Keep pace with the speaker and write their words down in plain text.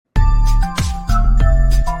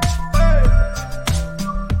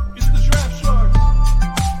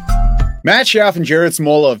Matt Schaff and Jared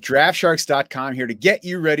Smola of DraftSharks.com here to get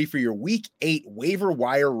you ready for your Week 8 waiver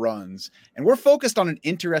wire runs. And we're focused on an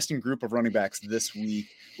interesting group of running backs this week.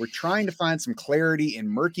 We're trying to find some clarity in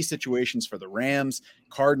murky situations for the Rams,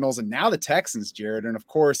 Cardinals, and now the Texans, Jared. And of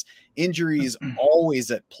course, injuries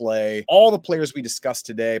always at play. All the players we discussed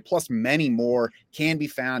today, plus many more, can be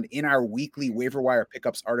found in our weekly waiver wire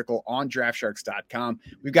pickups article on DraftSharks.com.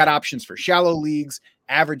 We've got options for shallow leagues,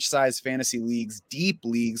 average size fantasy leagues, deep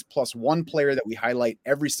leagues, plus one player that we highlight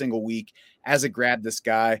every single week as a grab this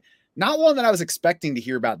guy. Not one that I was expecting to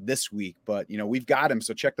hear about this week, but we've got him.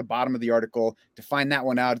 So check the bottom of the article to find that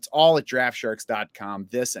one out. It's all at draftsharks.com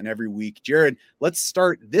this and every week. Jared, let's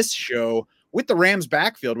start this show with the Rams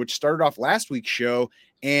backfield, which started off last week's show.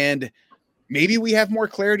 And maybe we have more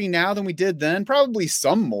clarity now than we did then. Probably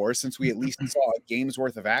some more, since we at least saw a game's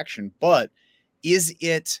worth of action. But is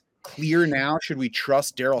it clear now? Should we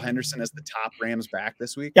trust Darrell Henderson as the top Rams back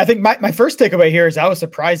this week? Yeah, I think my first takeaway here is I was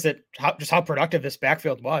surprised at how productive this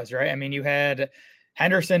backfield was, right? I mean, you had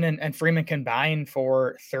Henderson and Freeman combined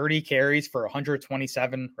for 30 carries for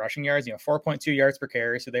 127 rushing yards, 4.2 yards per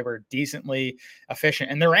carry. So they were decently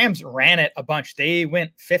efficient. And the Rams ran it a bunch. They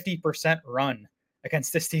went 50% run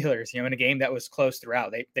against the Steelers, in a game that was close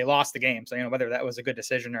throughout. They lost the game. So, whether that was a good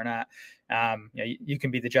decision or not, you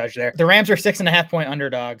can be the judge there. The Rams are 6.5-point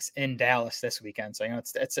underdogs in Dallas this weekend. So,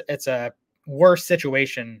 it's a worse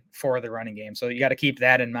situation for the running game. So you got to keep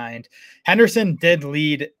that in mind. Henderson did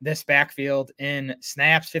lead this backfield in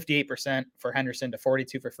snaps, 58% for Henderson to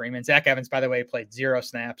 42 for Freeman. Zach Evans, by the way, played 0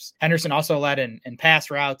 snaps. Henderson also led in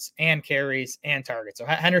pass routes and carries and targets. So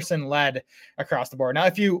Henderson led across the board. Now,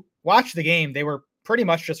 if you watch the game, they were pretty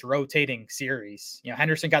much just rotating series.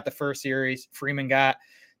 Henderson got the first series, Freeman got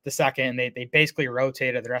the second, and they basically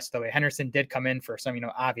rotated the rest of the way. Henderson did come in for some,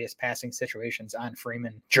 obvious passing situations on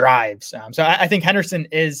Freeman drives. So I think Henderson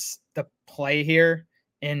is the play here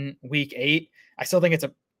in week 8. I still think it's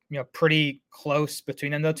a, pretty close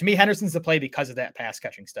between them though. To me, Henderson's the play because of that pass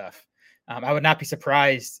catching stuff. I would not be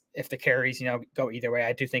surprised if the carries, go either way.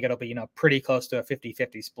 I do think it'll be, pretty close to a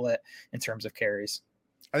 50-50 split in terms of carries.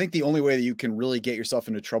 I think the only way that you can really get yourself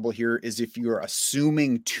into trouble here is if you're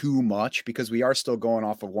assuming too much, because we are still going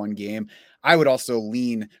off of one game. I would also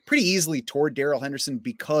lean pretty easily toward Darrell Henderson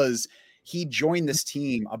because he joined this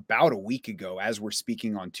team about a week ago as we're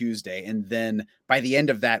speaking on Tuesday. And then by the end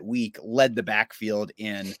of that week, led the backfield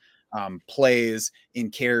in plays, in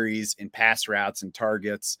carries, in pass routes, and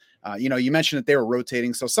targets. You mentioned that they were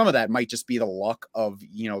rotating. So some of that might just be the luck of,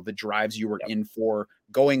 the drives you were in for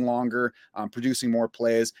going longer, producing more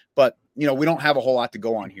plays. But, we don't have a whole lot to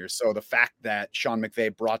go on here. So the fact that Sean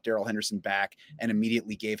McVay brought Darrell Henderson back and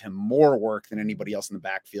immediately gave him more work than anybody else in the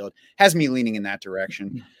backfield has me leaning in that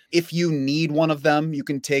direction. If you need one of them, you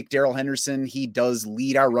can take Darrell Henderson. He does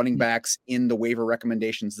lead our running backs in the waiver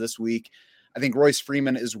recommendations this week. I think Royce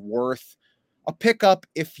Freeman is worth a pickup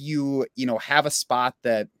if you have a spot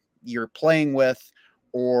that you're playing with,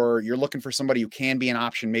 or you're looking for somebody who can be an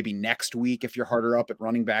option maybe next week if you're harder up at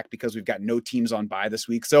running back, because we've got no teams on bye this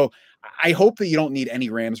week. So I hope that you don't need any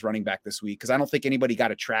Rams running back this week, because I don't think anybody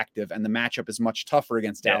got attractive, and the matchup is much tougher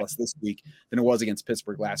against Dallas this week than it was against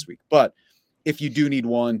Pittsburgh last week. But if you do need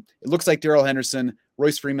one, it looks like Darrell Henderson,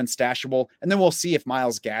 Royce Freeman stashable, and then we'll see if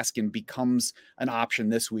Myles Gaskin becomes an option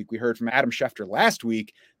this week. We heard from Adam Schefter last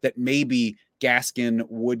week that maybe Gaskin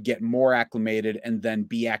would get more acclimated and then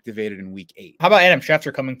be activated in week 8. How about Adam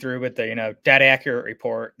Schefter coming through with the, dead accurate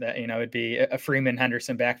report that, it'd be a Freeman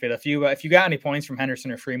Henderson backfield. If you got any points from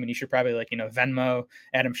Henderson or Freeman, you should probably Venmo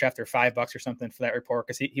Adam Schefter $5 or something for that report,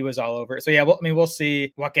 because he was all over it. So yeah, we'll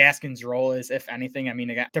see what Gaskin's role is, if anything. I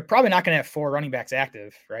mean, they're probably not going to have 4 running backs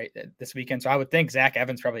active right this weekend. So I would think Zach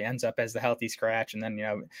Evans probably ends up as the healthy scratch. And then,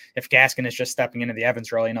 if Gaskin is just stepping into the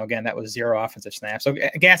Evans role, again, that was 0 offensive snaps. So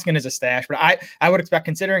Gaskin is a stash, but I would expect,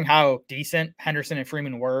 considering how decent Henderson and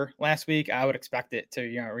Freeman were last week, I would expect it to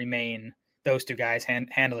remain those two guys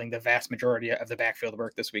handling the vast majority of the backfield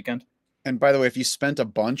work this weekend. And by the way, if you spent a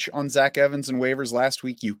bunch on Zach Evans and waivers last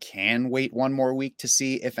week, you can wait one more week to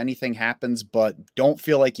see if anything happens, but don't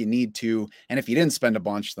feel like you need to. And if you didn't spend a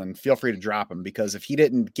bunch, then feel free to drop him, because if he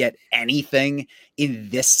didn't get anything in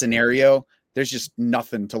this scenario, there's just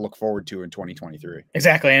nothing to look forward to in 2023.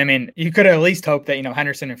 Exactly. And I mean, you could at least hope that,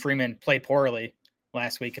 Henderson and Freeman played poorly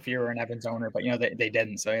last week if you were an Evans owner, but, they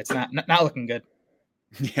didn't. So it's not looking good.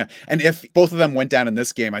 Yeah. And if both of them went down in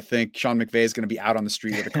this game, I think Sean McVay is going to be out on the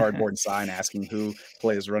street with a cardboard sign asking who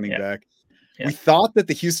plays running back. Yeah. We thought that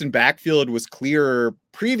the Houston backfield was clear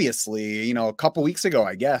previously, a couple weeks ago,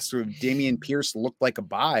 I guess, where Dameon Pierce looked like a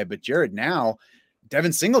buy, but Jared, now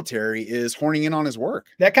Devin Singletary is horning in on his work.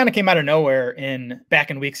 That kind of came out of nowhere back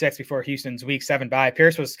in week 6 before Houston's week 7 bye.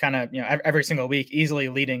 Pierce was kind of, every single week easily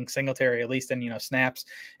leading Singletary, at least in, snaps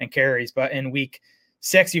and carries. But in week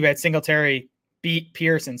 6, you had Singletary beat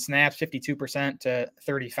Pierce in snaps 52% to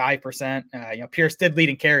 35%. Pierce did lead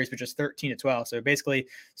in carries, but just 13 to 12. So basically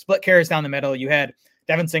split carries down the middle. You had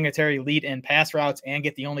Devin Singletary lead in pass routes and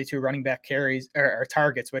get the only 2 running back carries or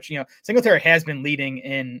targets, which, Singletary has been leading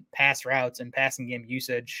in pass routes and passing game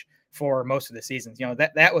usage for most of the seasons.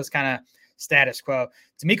 That was kind of status quo.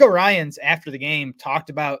 D'Amico Ryans, after the game, talked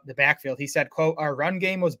about the backfield. He said, quote, "Our run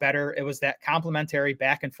game was better. It was that complementary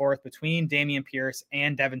back and forth between Dameon Pierce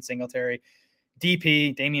and Devin Singletary.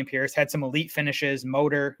 DP, Dameon Pierce, had some elite finishes.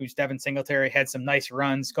 Motor, who's Devin Singletary, had some nice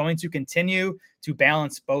runs. Going to continue to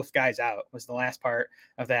balance both guys out," was the last part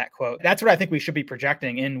of that quote. That's what I think we should be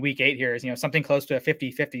projecting in week 8 here is, something close to a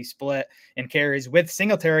 50-50 split in carries, with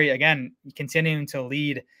Singletary, again, continuing to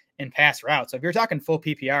lead in pass routes. So if you're talking full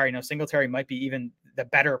PPR, Singletary might be even the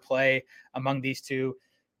better play among these two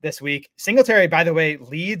this week. Singletary, by the way,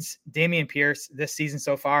 leads Dameon Pierce this season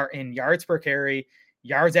so far in yards per carry,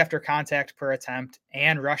 yards after contact per attempt,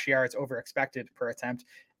 and rush yards over expected per attempt.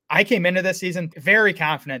 I came into this season very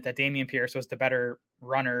confident that Dameon Pierce was the better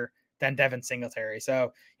runner than Devin Singletary.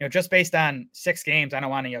 So, just based on 6 games, I don't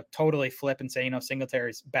want to totally flip and say,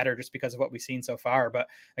 Singletary's better just because of what we've seen so far. But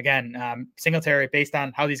again, Singletary, based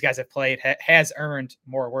on how these guys have played, has earned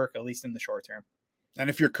more work, at least in the short term. And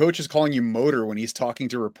if your coach is calling you motor when he's talking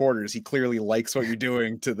to reporters, he clearly likes what you're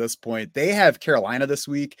doing to this point. They have Carolina this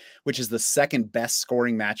week, which is the second best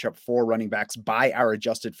scoring matchup for running backs by our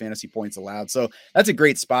adjusted fantasy points allowed. So that's a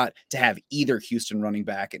great spot to have either Houston running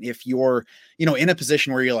back. And if you're, in a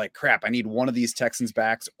position where you're like, crap, I need one of these Texans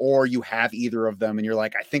backs, or you have either of them and you're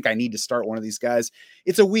like, I think I need to start one of these guys,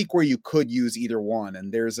 it's a week where you could use either one.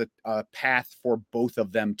 And there's a path for both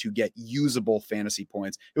of them to get usable fantasy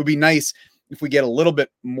points. It would be nice if we get a little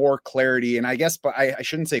bit more clarity, and I guess, but I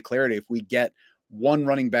shouldn't say clarity, if we get one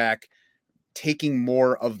running back taking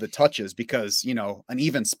more of the touches, because, an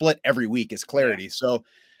even split every week is clarity. Yeah. So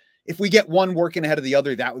if we get one working ahead of the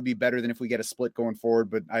other, that would be better than if we get a split going forward.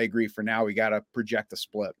 But I agree, for now, we got to project a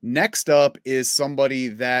split. Next up is somebody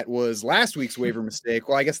that was last week's waiver mistake.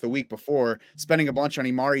 Well, I guess the week before, spending a bunch on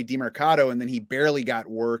Emari Demercado, and then he barely got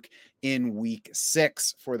work in week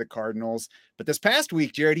 6 for the Cardinals. But this past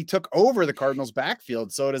week, Jared, he took over the Cardinals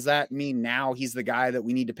backfield. So does that mean now he's the guy that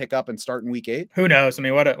we need to pick up and start in week 8? Who knows? I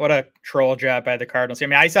mean, what a troll job by the Cardinals. I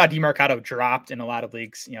mean, I saw Demercado dropped in a lot of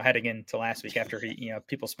leagues, heading into last week after he,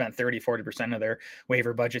 people spent 30-40% of their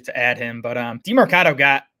waiver budget to add him. But Demercado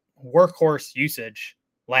got workhorse usage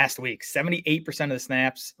last week. 78% of the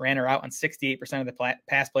snaps, ran her out on 68% of the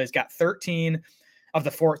pass plays, got 13 of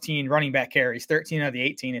the 14 running back carries, 13 out of the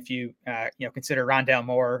 18 if you consider Rondale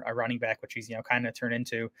Moore a running back, which he's kind of turned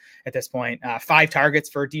into at this point. 5 targets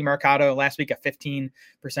for Demercado last week, a 15%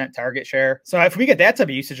 target share. So if we get that type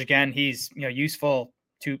of usage again, he's useful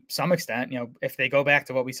to some extent. If they go back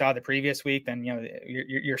to what we saw the previous week, then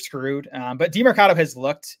you're screwed. But Demercado has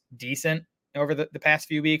looked decent over the past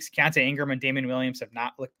few weeks. Keontae Ingram and Damon Williams have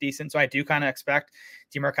not looked decent. So I do kind of expect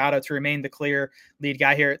Demercado to remain the clear lead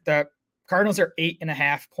guy here. The Cardinals are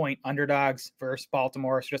 8.5-point underdogs versus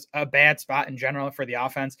Baltimore. It's just a bad spot in general for the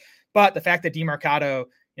offense. But the fact that Demercado,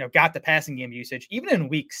 got the passing game usage, even in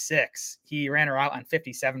week 6, he ran her out on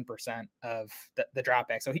 57% of the drop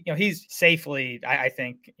back. So he's safely, I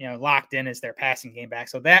think, locked in as their passing game back.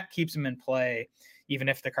 So that keeps him in play, even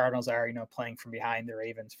if the Cardinals are, playing from behind the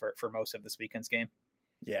Ravens for most of this weekend's game.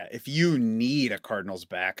 Yeah, if you need a Cardinals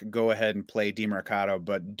back, go ahead and play Demercado,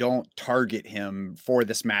 but don't target him for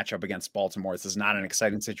this matchup against Baltimore. This is not an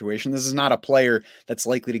exciting situation. This is not a player that's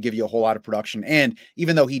likely to give you a whole lot of production. And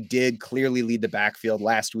even though he did clearly lead the backfield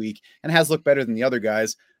last week and has looked better than the other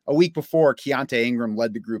guys, a week before, Keontae Ingram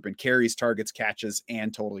led the group in carries, targets, catches,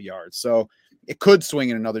 and total yards. So it could swing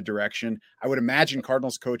in another direction. I would imagine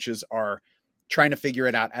Cardinals coaches are trying to figure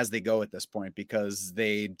it out as they go at this point, because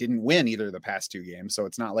they didn't win either of the past 2 games. So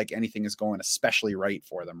it's not like anything is going especially right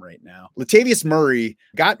for them right now. Latavius Murray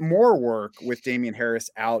got more work with Damian Harris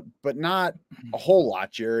out, but not a whole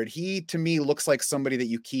lot, Jared. He, to me, looks like somebody that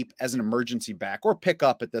you keep as an emergency back or pick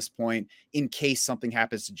up at this point in case something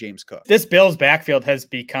happens to James Cook. This Bills backfield has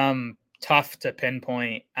become tough to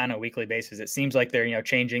pinpoint on a weekly basis. It seems like they're,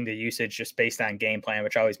 changing the usage just based on game plan,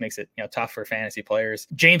 which always makes it, tough for fantasy players.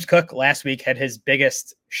 James Cook last week had his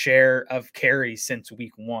biggest share of carries since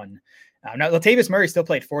week 1. Now, Latavius Murray still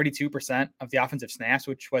played 42% of the offensive snaps,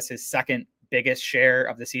 which was his second biggest share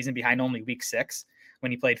of the season behind only week 6,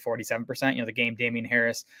 when he played 47%. The game Damian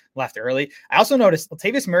Harris left early. I also noticed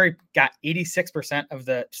Latavius Murray got 86% of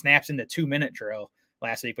the snaps in the 2-minute drill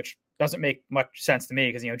last week, which doesn't make much sense to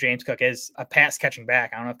me because, James Cook is a pass catching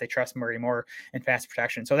back. I don't know if they trust Murray more in pass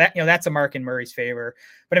protection. So that, that's a mark in Murray's favor.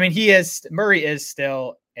 But I mean, Murray is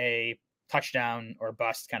still a touchdown or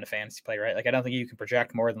bust kind of fantasy play, right? Like, I don't think you can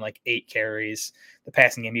project more than like 8 carries. The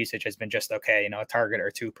passing game usage has been just okay, a target or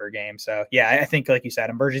 2 per game. So yeah, I think, like you said,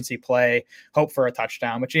 emergency play, hope for a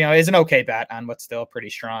touchdown, which, is an okay bet on what's still pretty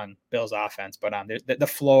strong Bills offense. But the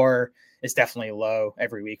floor is definitely low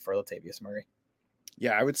every week for Latavius Murray.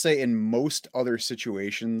 Yeah, I would say in most other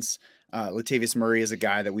situations, Latavius Murray is a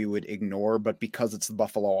guy that we would ignore, but because it's the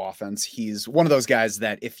Buffalo offense, he's one of those guys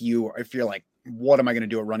that if you're like, what am I going to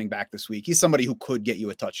do at running back this week? He's somebody who could get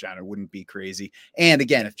you a touchdown. It wouldn't be crazy. And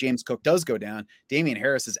again, if James Cook does go down, Damian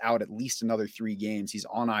Harris is out at least another 3 games. He's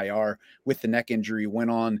on IR with the neck injury,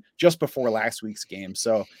 went on just before last week's game.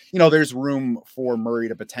 So, there's room for Murray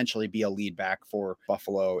to potentially be a lead back for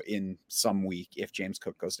Buffalo in some week if James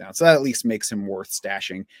Cook goes down. So that at least makes him worth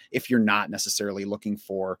stashing if you're not necessarily looking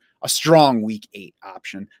for a strong week 8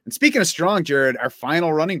 option. And speaking of strong, Jared, our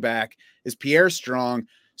final running back is Pierre Strong.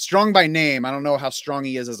 Strong by name. I don't know how strong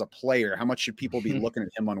he is as a player. How much should people be looking at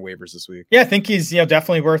him on waivers this week? Yeah, I think he's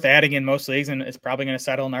definitely worth adding in most leagues, and it's probably going to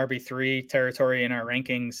settle in RB3 territory in our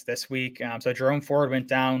rankings this week. So Jerome Ford went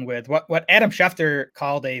down with what Adam Schefter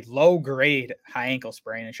called a low grade high ankle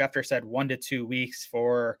sprain, and Schefter said 1 to 2 weeks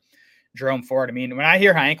for Jerome Ford. I mean, when I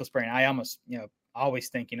hear high ankle sprain, I almost always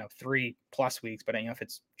think 3+ weeks, but if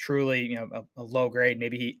it's truly a low grade,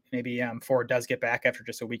 maybe Ford does get back after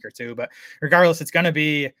just a week or 2. But regardless, it's going to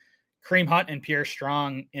be Kareem Hunt and Pierre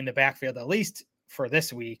Strong in the backfield, at least for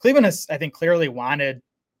this week. Cleveland has, I think, clearly wanted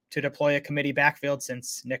to deploy a committee backfield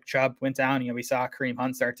since Nick Chubb went down. We saw Kareem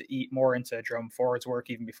Hunt start to eat more into Jerome Ford's work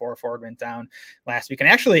even before Ford went down last week. And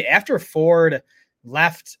actually, after Ford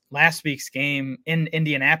left last week's game in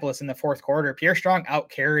Indianapolis in the 4th quarter, Pierre Strong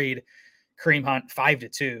outcarried Kareem Hunt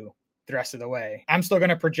 5-2 the rest of the way. I'm still going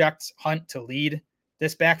to project Hunt to lead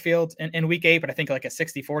this backfield in week 8, but I think like a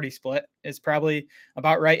 60-40 split is probably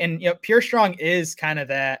about right. And, Pierre Strong is kind of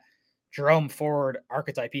that Jerome Ford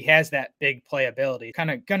archetype. He has that big playability.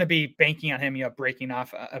 Kind of going to be banking on him, breaking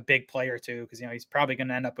off a big play or 2, because he's probably going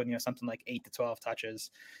to end up with something like 8 to 12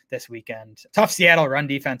 touches this weekend. Tough Seattle run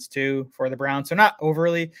defense too for the Browns, so not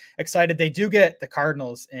overly excited. They do get the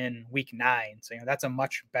Cardinals in week 9, so that's a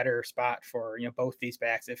much better spot for both these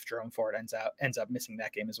backs if Jerome Ford ends up missing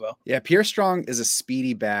that game as well. Yeah, Pierre Strong is a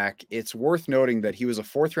speedy back. It's worth noting that he was a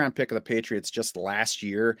 4th-round pick of the Patriots just last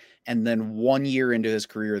year, and then 1 year into his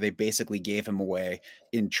career, they basically gave him away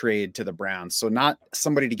in trade to the Browns. So not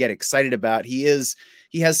somebody to get excited about. He has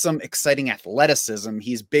some exciting athleticism.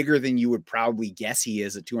 He's bigger than you would probably guess he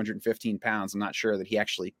is at 215 pounds. I'm not sure that he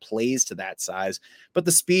actually plays to that size, but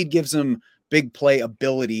the speed gives him big play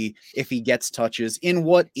ability if he gets touches in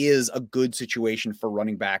what is a good situation for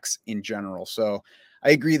running backs in general. So I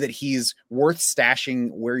agree that he's worth stashing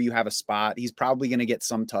where you have a spot. He's probably going to get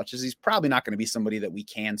some touches. He's probably not going to be somebody that we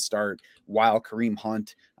can start while Kareem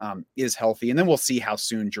Hunt is healthy. And then we'll see how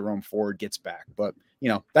soon Jerome Ford gets back. But,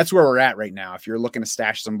 that's where we're at right now. If you're looking to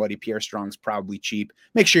stash somebody, Pierre Strong's probably cheap.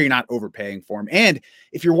 Make sure you're not overpaying for him. And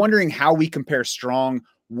if you're wondering how we compare Strong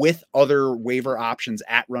with other waiver options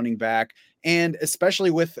at running back, and especially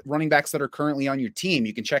with running backs that are currently on your team,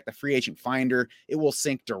 you can check the free agent finder. It will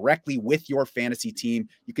sync directly with your fantasy team.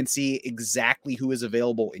 You can see exactly who is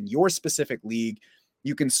available in your specific league.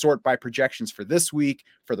 You can sort by projections for this week,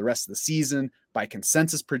 for the rest of the season, by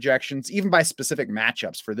consensus projections, even by specific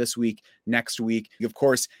matchups for this week, next week. Of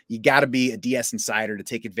course, you got to be a DS insider to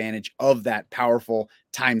take advantage of that powerful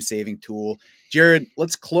time-saving tool. Jared,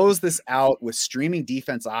 let's close this out with streaming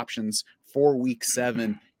defense options for week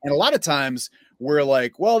 7. And a lot of times we're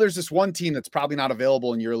like, well, there's this one team that's probably not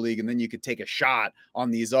available in your league, and then you could take a shot on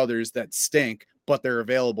these others that stink, but they're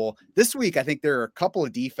available. This week, I think there are a couple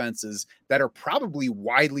of defenses that are probably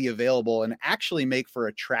widely available and actually make for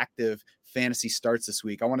attractive fantasy starts this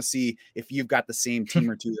week. I want to see if you've got the same team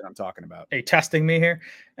or 2 that I'm talking about. Are you testing me here?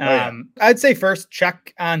 Yeah. I'd say first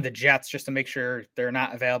check on the Jets just to make sure they're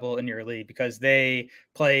not available in your league, because they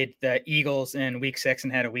played the Eagles in week 6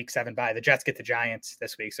 and had a week 7 bye. The Jets get the Giants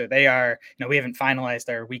this week. So they are, we haven't finalized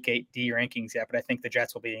our week 8 D rankings yet, but I think the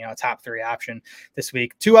Jets will be, a top 3 option this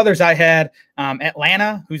week. 2 others I had,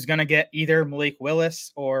 Atlanta, who's going to get either Malik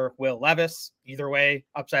Willis or Will Levis. Either way,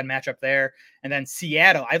 upside matchup there. And then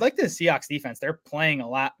Seattle, I like the Seahawks defense. They're playing a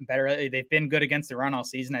lot better. They've been good against the run all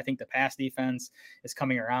season. I think the pass defense is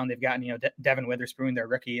coming around. They've gotten, Devin Witherspoon, their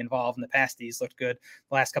rookie, involved in the pass. These looked good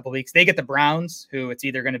the last couple of weeks. They get the Browns, who it's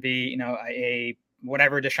either going to be, a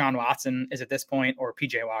whatever Deshaun Watson is at this point, or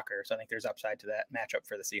PJ Walker. So I think there's upside to that matchup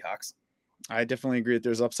for the Seahawks. I definitely agree that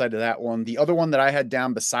there's upside to that one. The other one that I had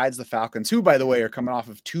down besides the Falcons, who, by the way, are coming off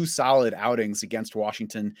of 2 solid outings against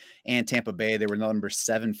Washington and Tampa Bay. They were number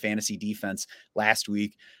 7 fantasy defense last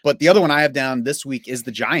week. But the other one I have down this week is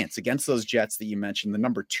the Giants against those Jets that you mentioned, the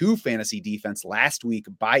number 2 fantasy defense last week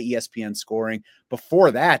by ESPN scoring. Before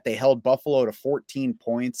that, they held Buffalo to 14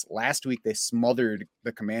 points. Last week, they smothered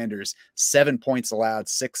the Commanders, 7 points allowed,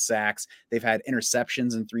 6 sacks. They've had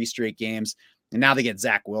interceptions in 3 straight games. And now they get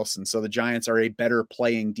Zach Wilson. So the Giants are a better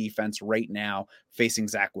playing defense right now facing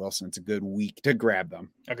Zach Wilson. It's a good week to grab them.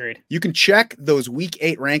 Agreed. You can check those week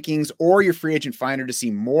 8 rankings or your free agent finder to see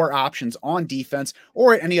more options on defense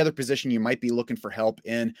or at any other position you might be looking for help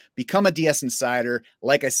in. Become a DS Insider,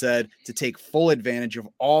 like I said, to take full advantage of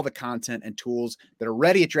all the content and tools that are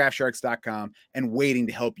ready at draftsharks.com and waiting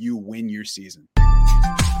to help you win your season.